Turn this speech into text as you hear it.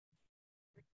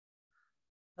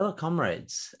Hello,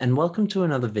 comrades, and welcome to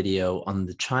another video on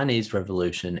the Chinese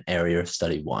Revolution Area of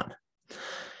Study 1.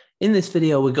 In this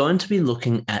video, we're going to be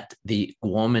looking at the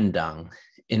Guomindang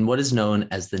in what is known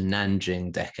as the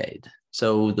Nanjing Decade.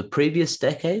 So the previous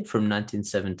decade, from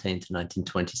 1917 to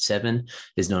 1927,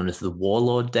 is known as the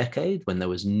Warlord Decade, when there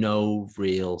was no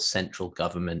real central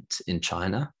government in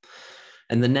China.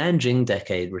 And the Nanjing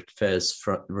Decade refers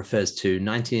to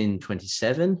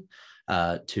 1927 to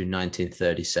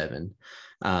 1937.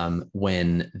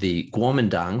 When the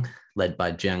Guomindang, led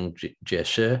by Jiang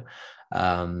Jieshi,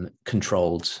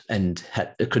 controlled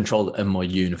a more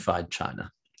unified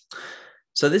China.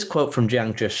 So this quote from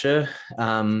Jiang Jieshi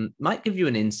might give you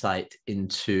an insight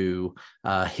into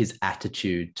his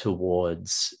attitude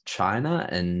towards China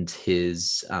and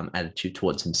his attitude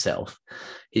towards himself.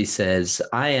 He says,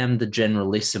 "I am the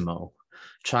generalissimo.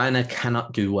 China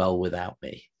cannot do well without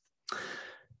me."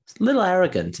 A little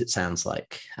arrogant, it sounds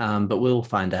like, but we'll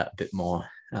find out a bit more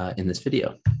in this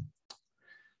video.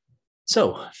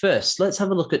 So first, let's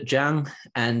have a look at Jiang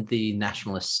and the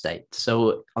nationalist state.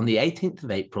 So on the 18th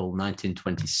of April,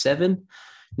 1927,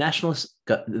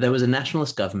 there was a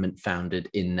nationalist government founded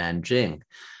in Nanjing.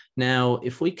 Now,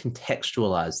 if we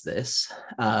contextualize this,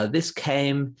 this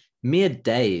came mere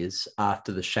days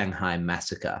after the Shanghai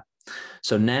massacre.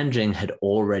 So Nanjing had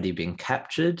already been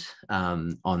captured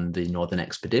on the Northern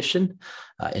Expedition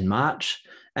in March.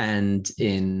 And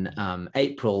in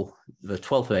April, the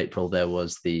 12th of April, there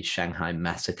was the Shanghai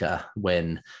massacre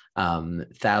when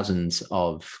thousands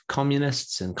of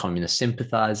communists and communist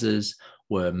sympathizers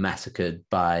were massacred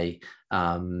by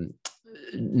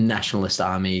Nationalist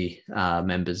Army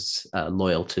members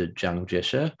loyal to Jiang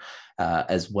Jieshi,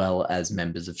 as well as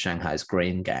members of Shanghai's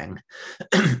Green Gang,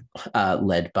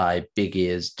 led by Big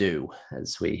Ears Du,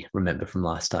 as we remember from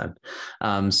last time.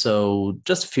 So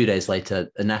just a few days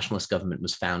later, a nationalist government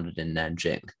was founded in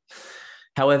Nanjing.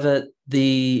 However,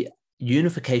 the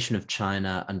unification of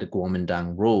China under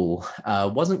Guomindang rule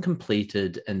wasn't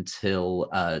completed until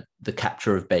the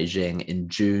capture of Beijing in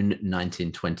June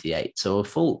 1928, so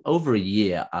over a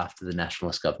year after the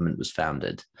nationalist government was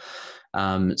founded.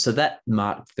 So that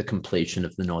marked the completion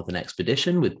of the Northern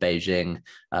Expedition, with Beijing,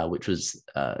 which was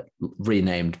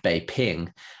renamed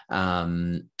Beiping,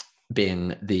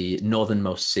 being the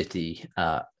northernmost city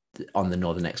on the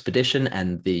Northern Expedition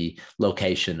and the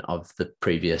location of the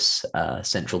previous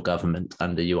central government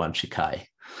under Yuan Shikai.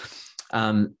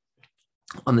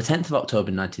 On the 10th of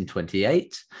October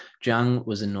 1928, Jiang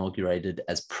was inaugurated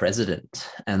as president,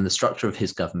 and the structure of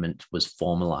his government was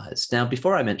formalized. Now,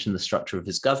 before I mention the structure of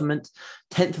his government,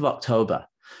 10th of October,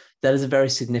 that is a very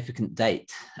significant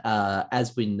date.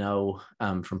 As we know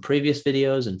from previous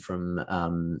videos and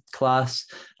from class,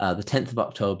 the 10th of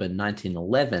October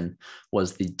 1911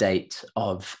 was the date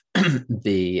of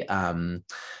the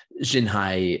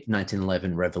Xinhai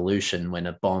 1911 revolution, when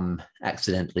a bomb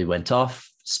accidentally went off,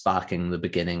 triggering the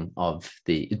beginning of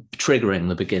the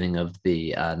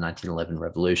 1911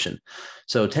 revolution.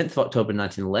 So 10th of October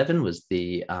 1911 was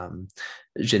the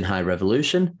Xinhai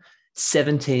revolution.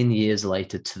 17 years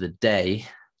later to the day,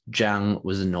 Jiang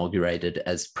was inaugurated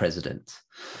as president.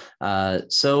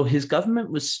 So his government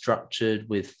was structured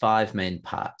with five main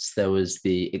parts. There was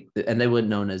and they were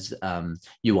known as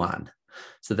Yuan.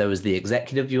 So there was the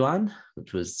executive Yuan,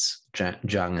 which was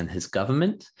Jiang and his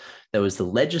government. There was the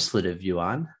legislative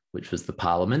Yuan, which was the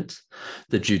parliament.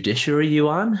 The judiciary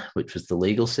Yuan, which was the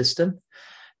legal system.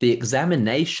 The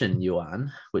examination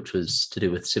Yuan, which was to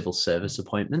do with civil service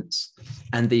appointments,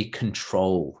 and the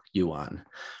control Yuan,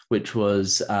 which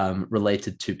was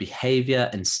related to behavior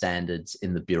and standards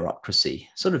in the bureaucracy,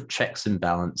 sort of checks and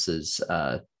balances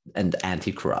and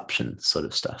anti-corruption sort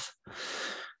of stuff.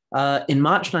 In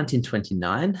March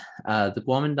 1929, the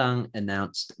Guomindang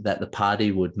announced that the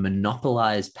party would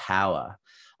monopolize power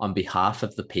on behalf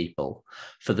of the people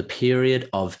for the period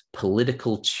of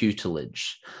political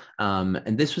tutelage.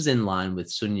 And this was in line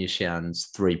with Sun Yat-sen's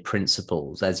three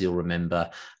principles. As you'll remember,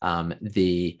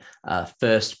 the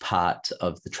first part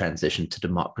of the transition to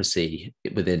democracy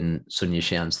within Sun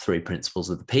Yat-sen's three principles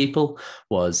of the people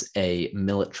was a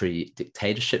military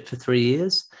dictatorship for 3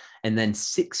 years, and then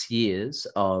 6 years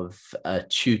of a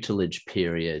tutelage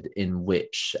period in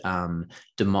which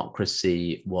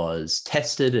democracy was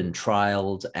tested and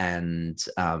trialed and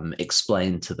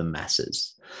explained to the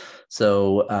masses.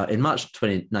 So in March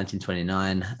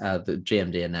 1929, the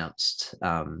GMD announced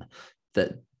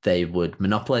that they would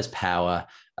monopolize power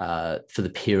for the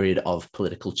period of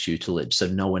political tutelage, so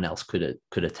no one else could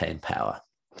attain power.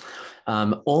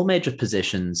 All major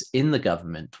positions in the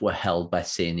government were held by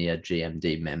senior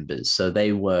GMD members, so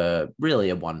they were really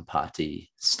a one-party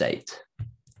state.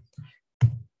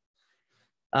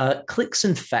 Cliques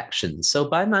and Factions. So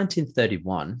by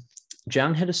 1931,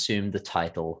 Jiang had assumed the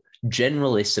title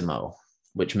Generalissimo,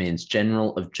 which means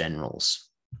General of Generals.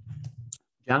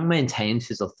 Jiang maintained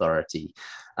his authority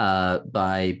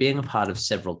by being a part of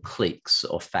several cliques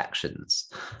or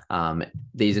factions.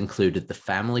 These included the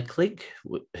family clique,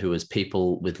 who was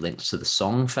people with links to the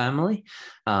Song family.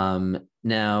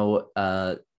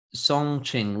 Song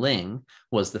Qingling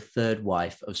was the third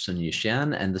wife of Sun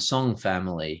Yushan, and the Song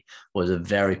family was a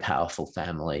very powerful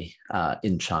family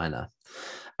in China.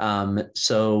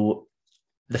 So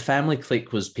the family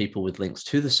clique was people with links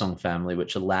to the Song family,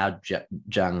 which allowed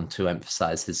Jiang to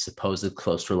emphasize his supposed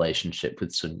close relationship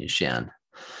with Sun Yushan.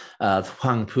 The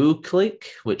Huangpu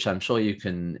clique, which I'm sure you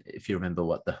can, if you remember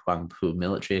what the Huangpu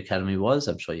Military Academy was,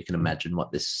 I'm sure you can imagine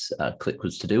what this clique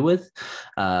was to do with.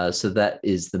 So that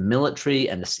is the military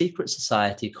and a secret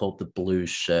society called the Blue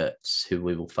Shirts, who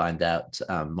we will find out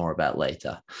more about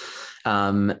later.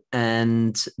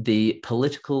 And the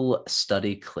political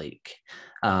study clique.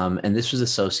 And this was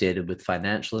associated with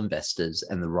financial investors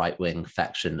and the right-wing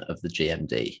faction of the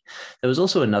GMD. There was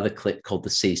also another clique called the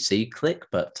CC clique,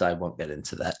 but I won't get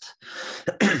into that.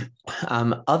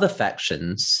 Other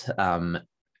factions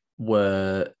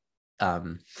were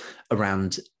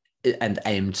around and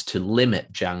aimed to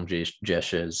limit Jiang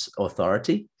Jieshi's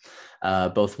authority.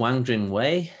 Both Wang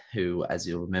Jingwei, who, as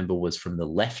you'll remember, was from the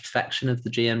left faction of the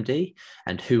GMD,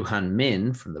 and Hu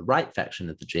Hanmin from the right faction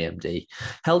of the GMD,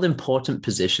 held important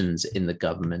positions in the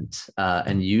government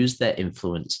and used their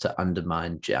influence to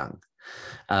undermine Jiang.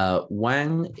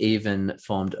 Wang even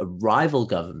formed a rival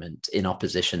government in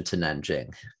opposition to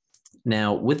Nanjing.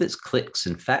 Now, with its cliques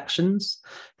and factions,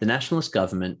 the nationalist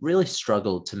government really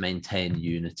struggled to maintain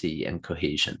unity and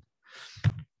cohesion.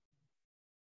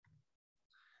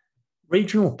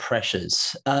 Regional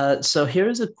pressures. So here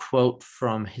is a quote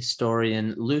from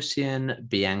historian Lucien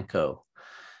Bianco.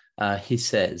 He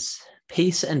says,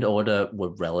 "Peace and order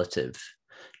were relative,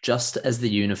 just as the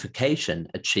unification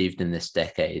achieved in this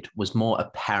decade was more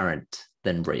apparent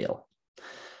than real."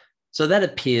 So that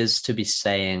appears to be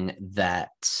saying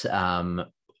that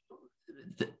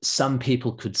some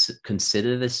people could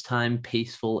consider this time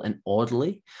peaceful and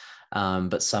orderly,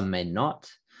 but some may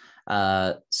not.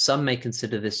 Some may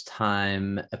consider this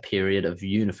time a period of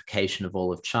unification of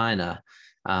all of China,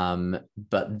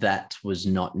 but that was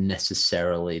not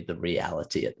necessarily the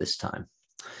reality at this time.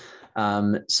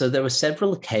 So there were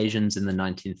several occasions in the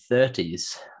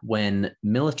 1930s when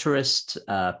militarist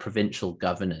provincial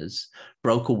governors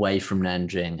broke away from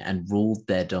Nanjing and ruled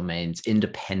their domains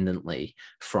independently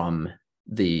from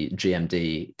the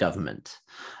GMD government.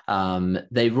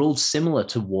 They ruled similar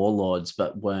to warlords,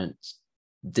 but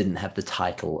didn't have the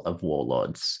title of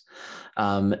warlords.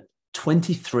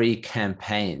 23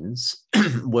 campaigns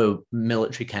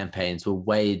military campaigns were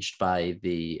waged by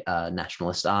the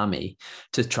Nationalist Army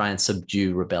to try and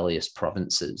subdue rebellious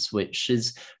provinces, which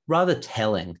is rather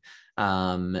telling.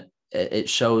 It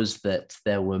shows that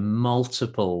there were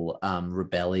multiple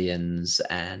rebellions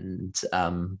and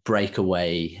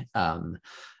breakaway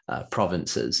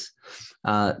provinces.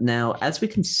 Now, as we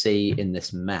can see in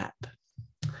this map,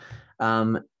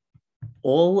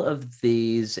 all of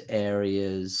these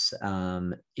areas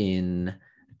in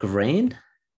green.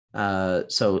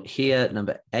 So here,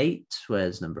 number 8,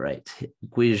 where's number 8?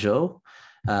 Guizhou,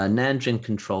 Nanjing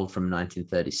controlled from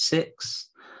 1936.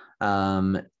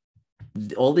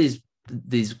 All these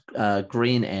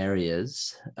green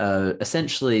areas,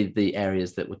 essentially the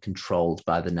areas that were controlled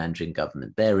by the Nanjing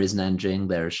government. There is Nanjing,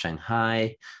 there is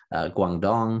Shanghai,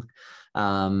 Guangdong,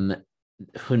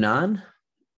 Hunan,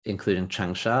 including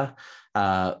Changsha,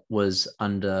 was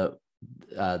under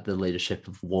the leadership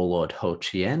of warlord Ho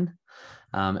Chien.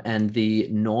 And the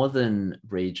northern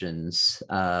regions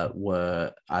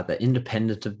were either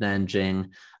independent of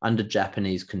Nanjing, under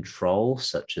Japanese control,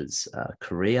 such as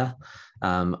Korea,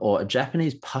 or a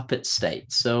Japanese puppet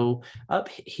state. So up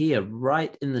here,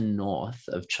 right in the north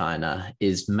of China,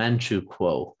 is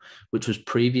Manchukuo, which was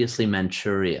previously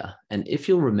Manchuria. And if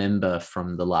you'll remember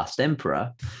from The Last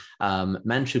Emperor,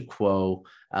 Manchukuo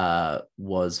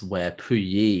was where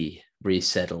Puyi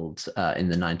resettled in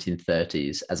the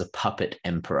 1930s as a puppet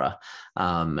emperor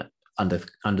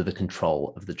under the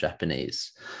control of the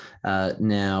Japanese.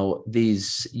 Now,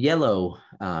 these yellow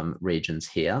regions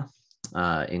here,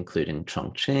 including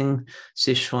Chongqing,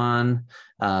 Sichuan,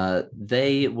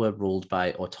 they were ruled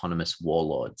by autonomous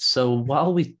warlords. So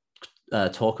while we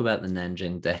talk about the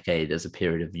Nanjing Decade as a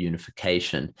period of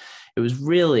unification, it was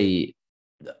really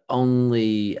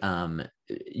only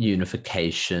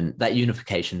unification, that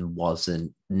unification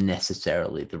wasn't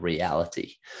necessarily the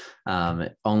reality.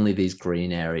 Only these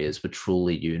green areas were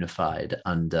truly unified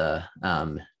under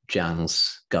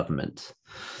Jiang's government.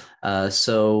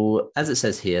 So, as it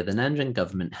says here, the Nanjing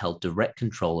government held direct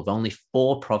control of only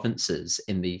 4 provinces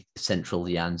in the central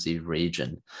Yangtze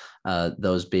region,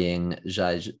 those being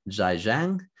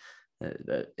Zhejiang,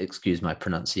 excuse my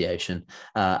pronunciation,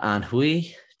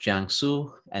 Anhui,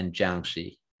 Jiangsu, and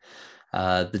Jiangxi.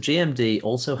 The GMD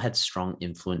also had strong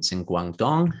influence in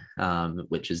Guangdong,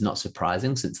 which is not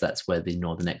surprising since that's where the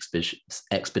Northern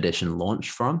Expedition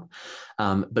launched from.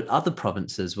 But other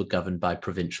provinces were governed by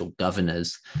provincial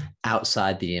governors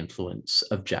outside the influence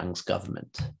of Jiang's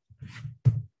government.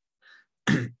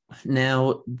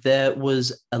 Now, there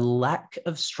was a lack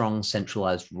of strong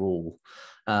centralized rule.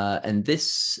 And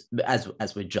this,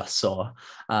 as we just saw,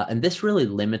 and this really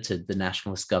limited the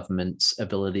nationalist government's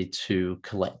ability to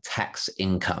collect tax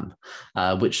income,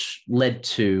 which led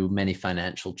to many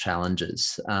financial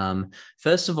challenges.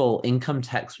 First of all, income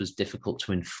tax was difficult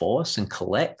to enforce and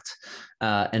collect,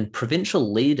 and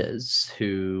provincial leaders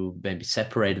who maybe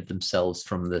separated themselves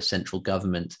from the central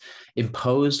government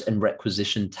imposed and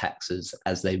requisitioned taxes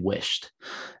as they wished.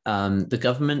 The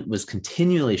government was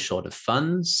continually short of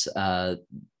funds,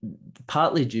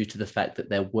 partly due to the fact that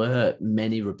there were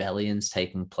many rebellions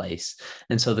taking place.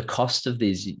 And so the cost of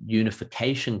these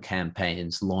unification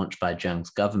campaigns launched by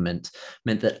Jiang's government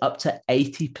meant that up to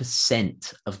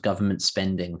 80% of government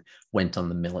spending went on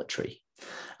the military.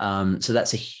 So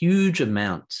that's a huge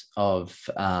amount of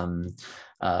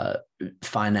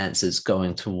finances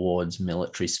going towards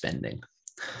military spending.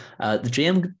 The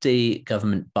GMD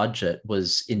government budget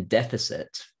was in deficit,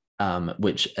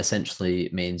 which essentially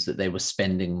means that they were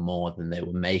spending more than they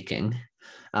were making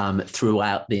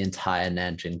throughout the entire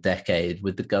Nanjing Decade,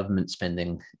 with the government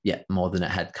spending yet more than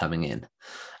it had coming in.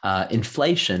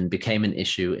 Inflation became an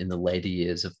issue in the later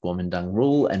years of Guomindang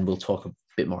rule, and we'll talk a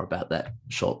bit more about that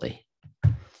shortly.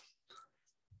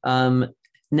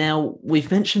 Now,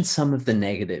 we've mentioned some of the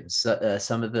negatives,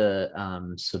 some of the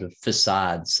sort of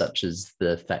facades, such as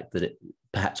the fact that it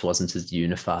perhaps wasn't as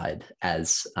unified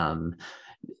as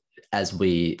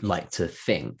we like to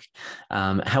think.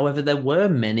 However, there were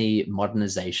many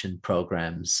modernization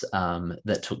programs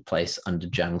that took place under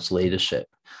Jiang's leadership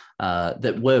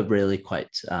that were really quite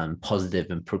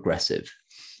positive and progressive.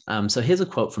 So here's a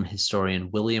quote from historian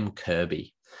William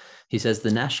Kirby. He says,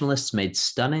 "The nationalists made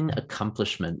stunning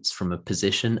accomplishments from a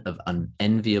position of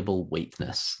unenviable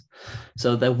weakness."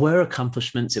 So there were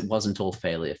accomplishments. It wasn't all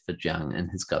failure for Jiang and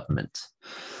his government.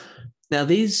 Now,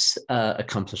 these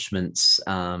accomplishments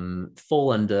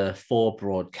fall under 4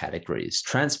 broad categories: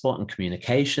 transport and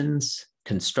communications,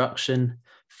 construction,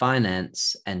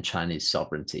 finance, and Chinese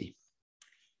sovereignty.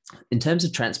 In terms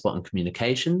of transport and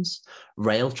communications,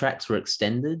 rail tracks were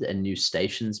extended and new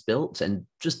stations built, and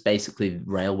just basically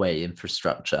railway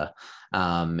infrastructure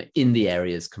in the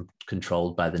areas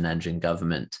controlled by the Nanjing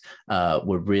government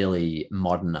were really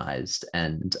modernized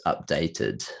and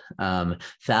updated.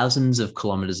 Thousands of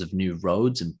kilometers of new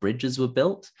roads and bridges were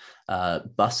built.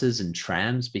 Buses and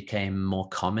trams became more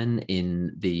common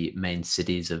in the main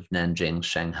cities of Nanjing,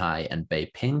 Shanghai, and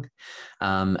Beiping.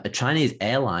 A Chinese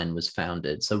airline was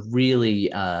founded, so really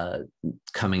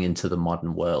coming into the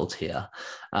modern world here.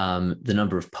 The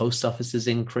number of post offices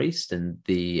increased, and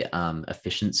the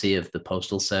efficiency of the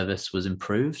postal service was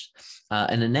improved,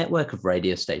 and a network of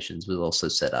radio stations was also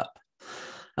set up.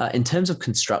 In terms of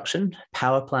construction,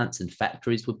 power plants and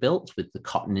factories were built, with the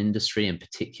cotton industry in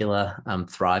particular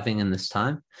thriving in this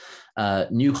time.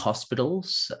 New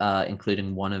hospitals,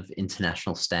 including one of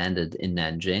international standard in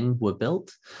Nanjing, were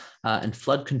built, and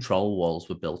flood control walls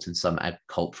were built in some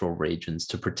agricultural regions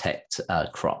to protect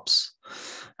crops.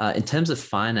 In terms of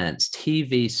finance,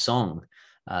 TV Song,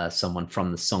 someone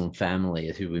from the Song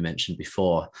family who we mentioned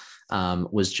before,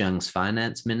 was Jiang's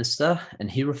finance minister, and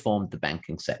he reformed the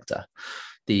banking sector.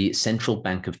 The Central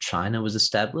Bank of China was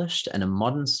established, and a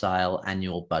modern-style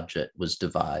annual budget was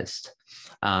devised.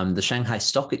 The Shanghai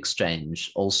Stock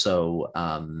Exchange also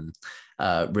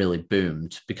really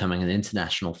boomed, becoming an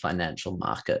international financial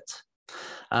market.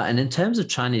 And in terms of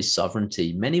Chinese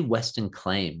sovereignty, many Western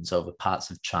claims over parts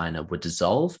of China were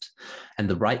dissolved, and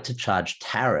the right to charge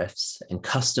tariffs and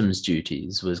customs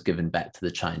duties was given back to the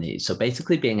Chinese. So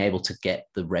basically being able to get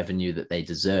the revenue that they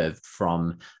deserved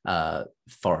from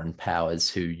foreign powers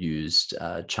who used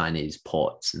Chinese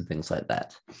ports and things like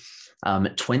that.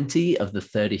 20 of the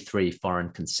 33 foreign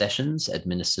concessions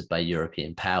administered by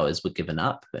European powers were given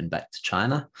up and back to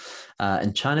China.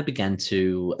 And China began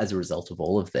to, as a result of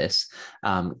all of this,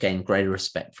 gain greater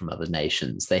respect from other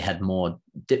nations. They had more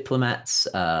diplomats,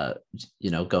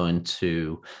 going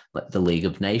to the League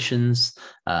of Nations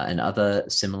and other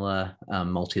similar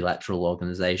multilateral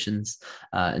organizations.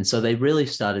 And so they really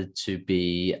started to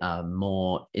be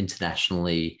more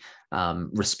internationally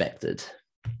respected.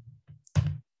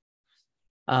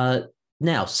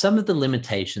 Now, some of the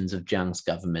limitations of Jiang's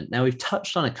government. Now, we've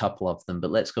touched on a couple of them,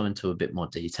 but let's go into a bit more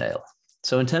detail.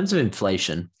 So in terms of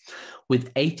inflation,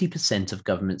 with 80% of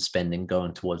government spending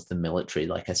going towards the military,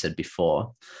 like I said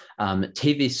before,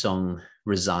 TV Song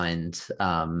resigned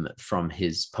from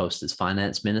his post as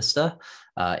finance minister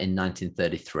in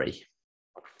 1933.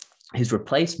 His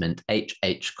replacement,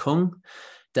 H. Kung,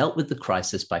 dealt with the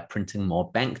crisis by printing more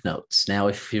banknotes. Now,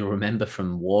 if you remember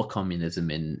from war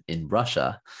communism in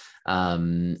Russia,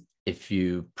 if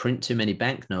you print too many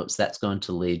banknotes, that's going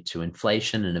to lead to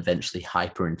inflation and eventually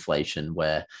hyperinflation,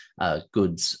 where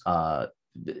goods are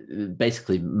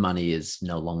basically money is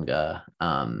no longer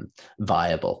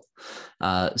viable.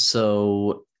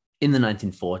 So in the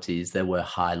 1940s, there were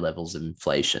high levels of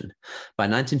inflation. By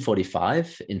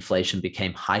 1945, inflation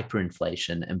became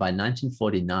hyperinflation. And by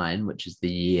 1949, which is the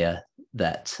year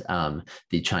that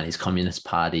the Chinese Communist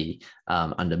Party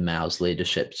under Mao's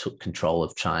leadership took control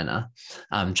of China,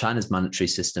 China's monetary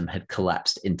system had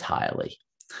collapsed entirely.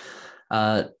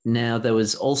 Now, there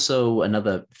was also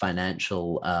another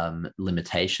financial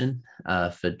limitation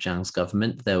for Jiang's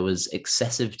government. There was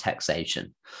excessive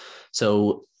taxation.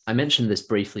 So I mentioned this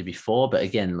briefly before, but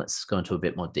again, let's go into a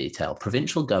bit more detail.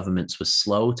 Provincial governments were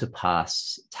slow to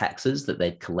pass taxes that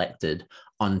they'd collected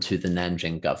onto the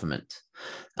Nanjing government.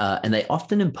 And they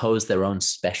often imposed their own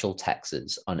special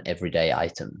taxes on everyday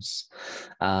items.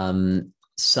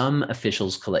 Some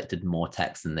officials collected more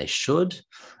tax than they should,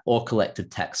 or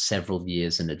collected tax several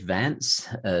years in advance.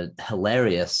 A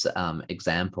hilarious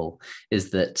example is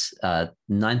that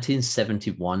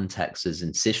 1971 taxes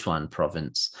in Sichuan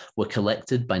province were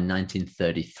collected by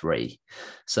 1933.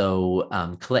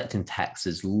 So collecting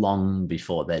taxes long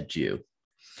before they're due.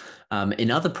 In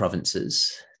other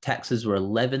provinces, taxes were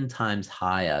 11 times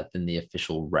higher than the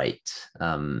official rate.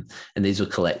 And these were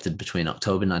collected between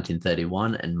October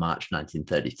 1931 and March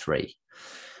 1933.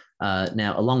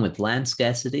 Now, along with land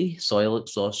scarcity, soil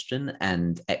exhaustion,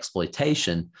 and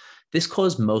exploitation, this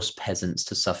caused most peasants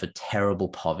to suffer terrible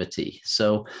poverty.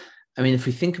 So, I mean, if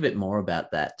we think a bit more about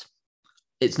that,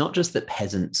 it's not just that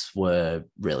peasants were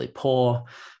really poor,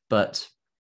 but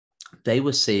they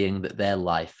were seeing that their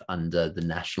life under the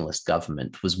nationalist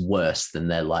government was worse than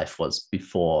their life was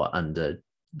before under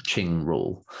Qing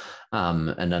rule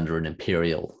and under an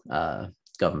imperial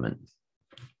government.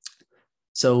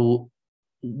 So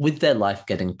with their life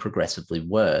getting progressively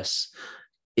worse,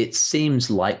 it seems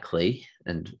likely,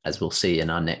 and as we'll see in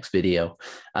our next video,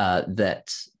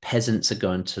 that peasants are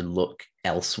going to look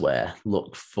elsewhere,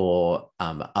 look for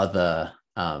other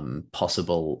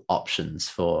possible options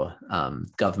for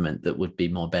government that would be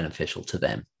more beneficial to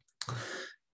them.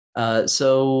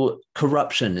 So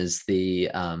corruption is the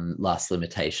last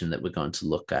limitation that we're going to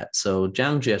look at. So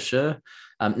Jiang Jieshi,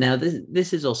 now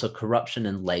this is also corruption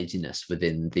and laziness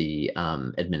within the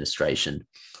administration.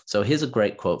 So here's a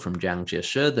great quote from Jiang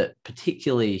Jieshi that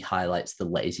particularly highlights the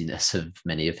laziness of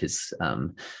many of his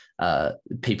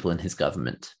people in his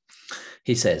government.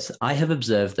 He says, "I have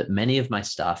observed that many of my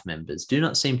staff members do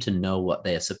not seem to know what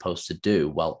they are supposed to do,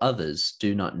 while others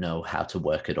do not know how to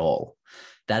work at all.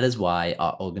 That is why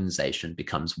our organization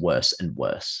becomes worse and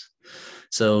worse."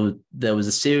 So there was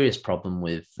a serious problem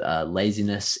with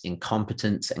laziness,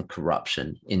 incompetence, and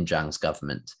corruption in Jiang's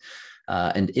government.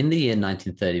 And in the year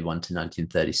 1931 to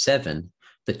 1937,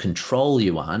 the Control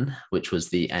Yuan, which was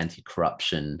the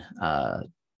anti-corruption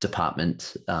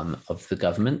department of the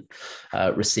government,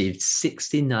 received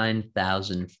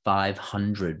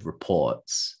 69,500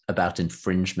 reports about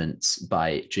infringements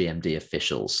by GMD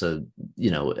officials. So,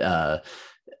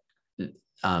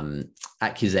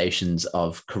 accusations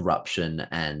of corruption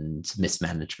and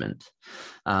mismanagement.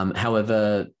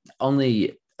 However,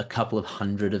 only a couple of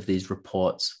hundred of these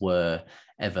reports were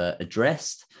ever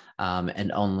addressed,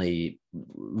 and only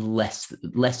less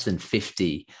than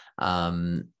 50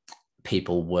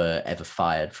 people were ever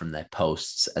fired from their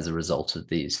posts as a result of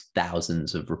these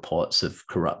thousands of reports of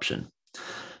corruption.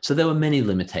 So there were many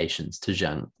limitations to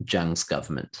Jiang's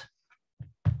government.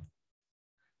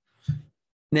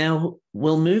 Now,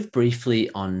 we'll move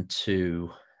briefly on to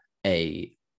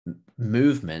a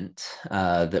movement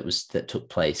that took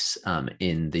place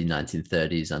in the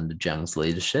 1930s under Jiang's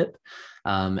leadership.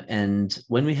 And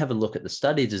when we have a look at the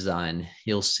study design,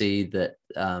 you'll see that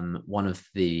one of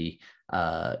the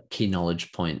key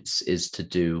knowledge points is to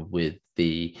do with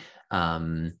the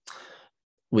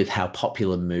with how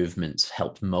popular movements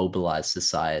helped mobilize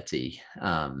society.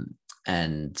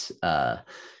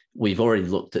 We've already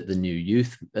looked at the new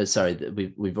youth,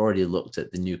 we've already looked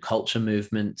at the new culture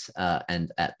movement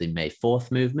and at the May 4th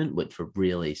movement, which were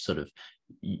really sort of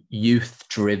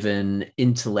youth-driven,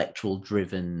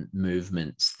 intellectual-driven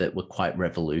movements that were quite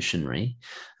revolutionary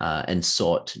and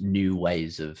sought new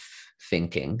ways of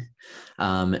thinking.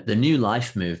 The New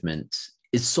Life movement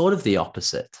is sort of the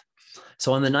opposite.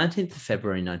 So on the 19th of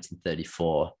February,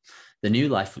 1934, the New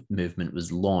Life movement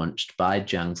was launched by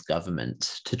Jiang's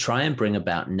government to try and bring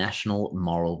about national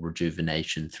moral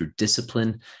rejuvenation through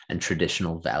discipline and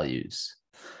traditional values.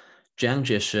 Jiang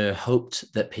Jieshi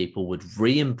hoped that people would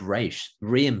re-embrace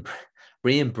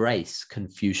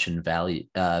Confucian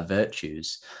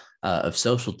virtues of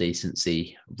social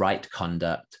decency, right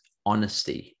conduct,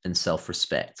 honesty, and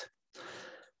self-respect.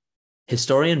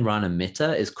 Historian Rana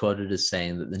Mitter is quoted as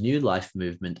saying that the New Life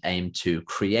movement aimed to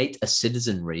create a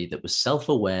citizenry that was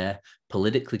self-aware,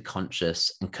 politically conscious,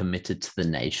 and committed to the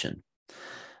nation.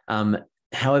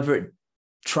 However, it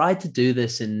tried to do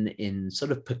this in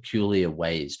sort of peculiar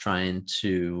ways, trying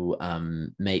to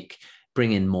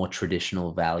bring in more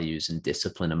traditional values and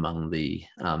discipline among the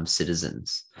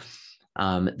citizens.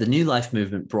 The New Life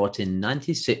movement brought in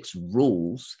 96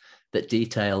 rules that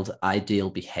detailed ideal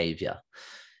behavior,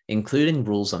 including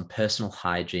rules on personal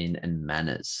hygiene and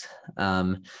manners.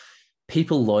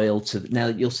 People loyal to, now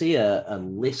you'll see a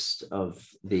list of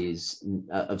these,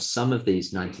 of some of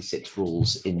these 96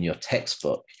 rules in your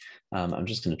textbook. I'm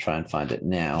just going to try and find it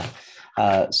now.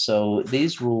 So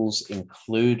these rules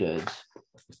included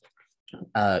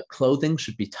clothing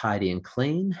should be tidy and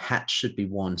clean, hats should be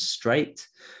worn straight,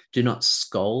 do not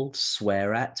scold,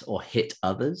 swear at, or hit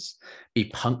others, be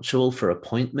punctual for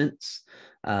appointments,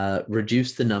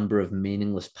 reduce the number of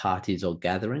meaningless parties or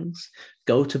gatherings,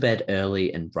 go to bed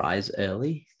early and rise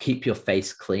early, keep your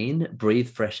face clean, breathe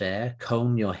fresh air,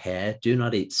 comb your hair, do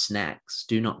not eat snacks,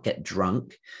 do not get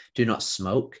drunk, do not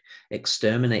smoke,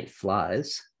 exterminate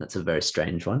flies. That's a very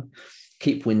strange one.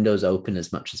 Keep windows open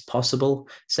as much as possible,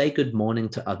 say good morning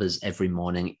to others every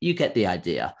morning. You get the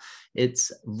idea.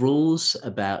 It's rules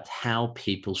about how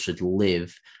people should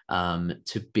live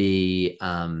to be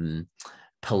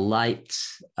polite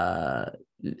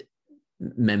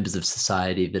members of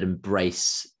society that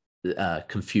embrace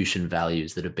Confucian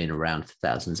values that have been around for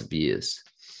thousands of years.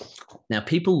 Now,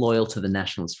 people loyal to the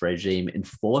nationalist regime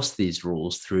enforced these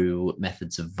rules through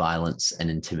methods of violence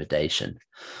and intimidation.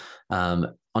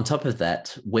 On top of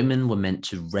that, women were meant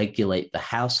to regulate the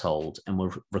household and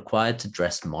were required to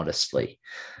dress modestly.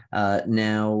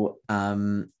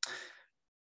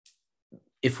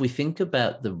 If we think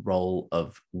about the role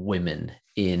of women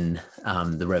in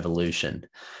the revolution,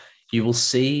 you will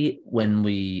see when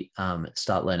we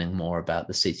start learning more about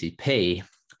the CCP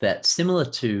that similar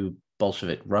to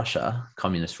Bolshevik Russia,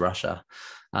 communist Russia,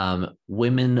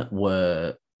 women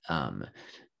were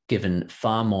given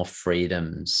far more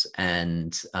freedoms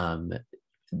and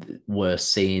were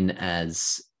seen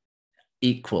as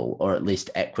equal or at least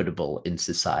equitable in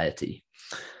society.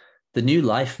 The New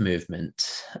Life movement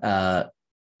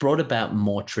brought about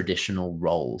more traditional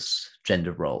roles,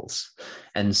 gender roles.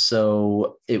 And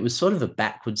so it was sort of a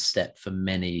backward step for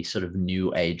many sort of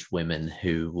new age women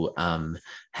who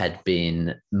had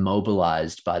been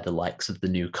mobilized by the likes of the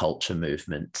New Culture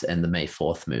movement and the May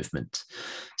 4th movement.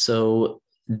 So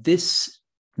this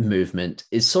movement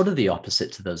is sort of the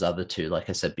opposite to those other two. Like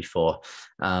I said before,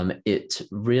 it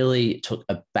really took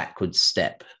a backward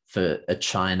step for a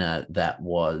China that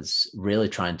was really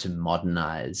trying to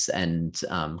modernize and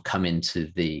come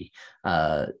into the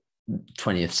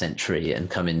 20th century and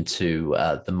come into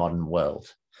the modern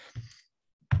world.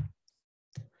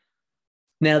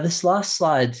 Now, this last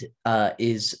slide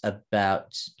is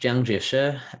about Jiang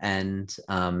Jieshi and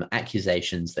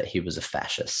accusations that he was a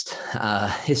fascist.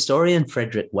 Historian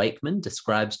Frederick Wakeman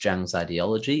describes Jiang's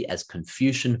ideology as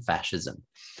Confucian fascism.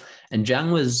 And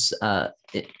Jiang was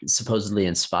supposedly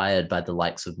inspired by the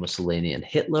likes of Mussolini and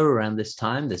Hitler around this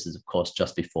time. This is, of course,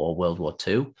 just before World War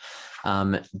II.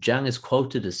 Jiang is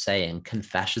quoted as saying, "Can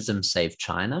fascism save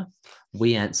China?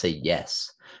 We answer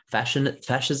yes.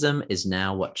 Fascism is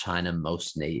now what China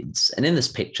most needs. And in this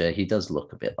picture, he does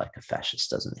look a bit like a fascist,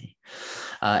 doesn't he?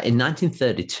 In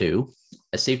 1932,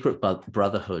 a secret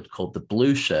brotherhood called the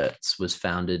Blue Shirts was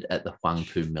founded at the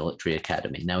Huangpu Military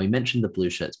Academy. Now, we mentioned the Blue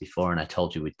Shirts before, and I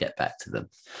told you we'd get back to them.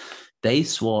 They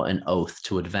swore an oath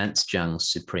to advance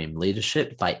Jiang's supreme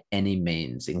leadership by any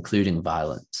means, including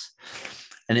violence.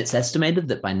 And it's estimated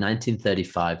that by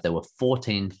 1935, there were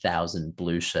 14,000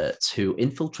 blue shirts who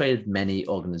infiltrated many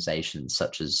organizations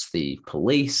such as the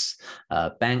police,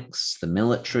 banks, the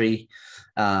military,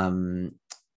 and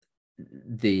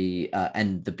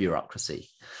the bureaucracy.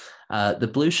 The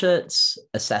blue shirts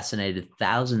assassinated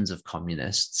thousands of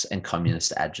communists and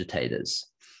communist agitators.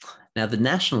 Now, the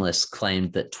Nationalists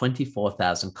claimed that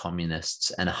 24,000 communists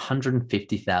and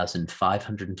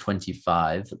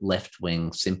 150,525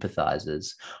 left-wing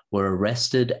sympathizers were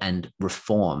arrested and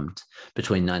reformed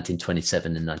between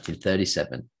 1927 and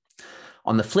 1937.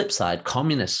 On the flip side,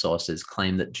 communist sources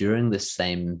claim that during this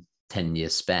same 10-year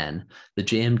span, the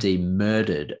GMD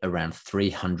murdered around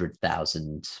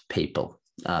 300,000 people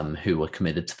who were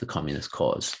committed to the communist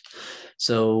cause.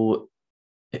 So,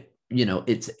 you know,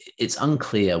 it's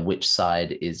unclear which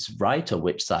side is right or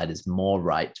which side is more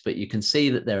right, but you can see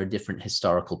that there are different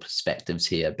historical perspectives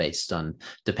here based on,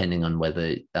 depending on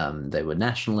whether they were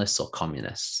nationalists or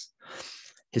communists.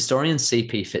 Historian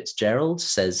C.P. Fitzgerald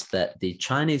says that the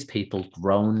Chinese people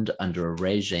groaned under a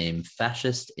regime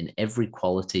fascist in every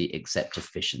quality except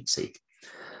efficiency.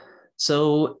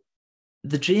 So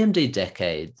the Nanjing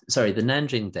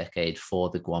Decade for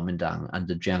the Guomindang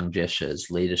under Jiang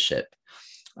Jieshi's leadership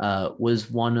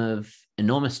was one of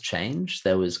enormous change.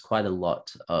 There was quite a lot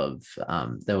of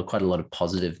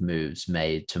positive moves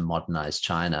made to modernize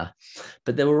China,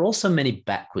 but there were also many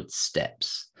backward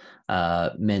steps,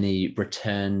 many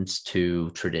returns to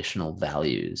traditional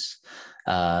values,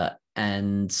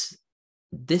 and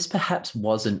this perhaps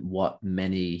wasn't what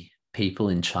many people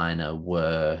in China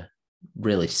were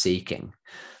really seeking.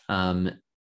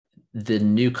 The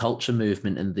New Culture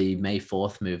movement and the May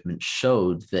 4th movement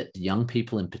showed that young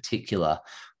people in particular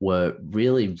were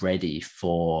really ready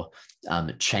for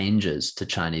changes to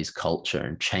Chinese culture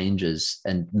and changes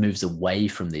and moves away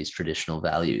from these traditional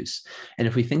values. And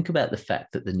if we think about the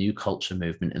fact that the New Culture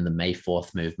movement and the May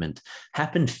 4th movement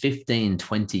happened 15,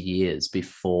 20 years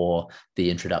before the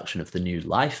introduction of the New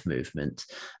Life movement,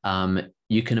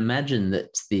 you can imagine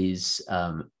that these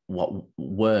what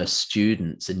were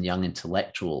students and young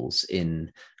intellectuals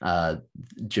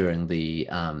during the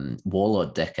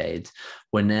warlord decade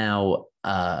were now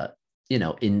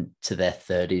into their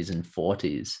 30s and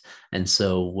 40s, and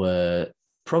so were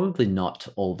probably not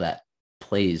all that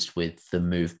pleased with the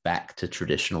move back to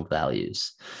traditional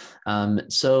values.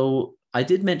 So I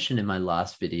did mention in my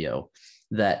last video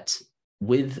that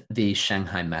with the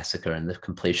Shanghai massacre and the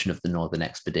completion of the Northern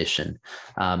Expedition,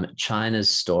 China's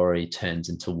story turns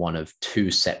into one of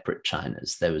two separate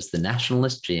Chinas. There was the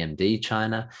nationalist GMD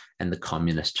China and the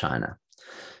communist China.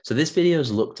 So this video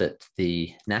has looked at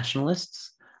the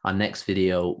nationalists. Our next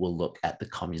video will look at the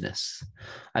communists.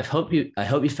 I hope you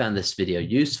found this video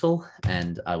useful,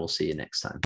 and I will see you next time.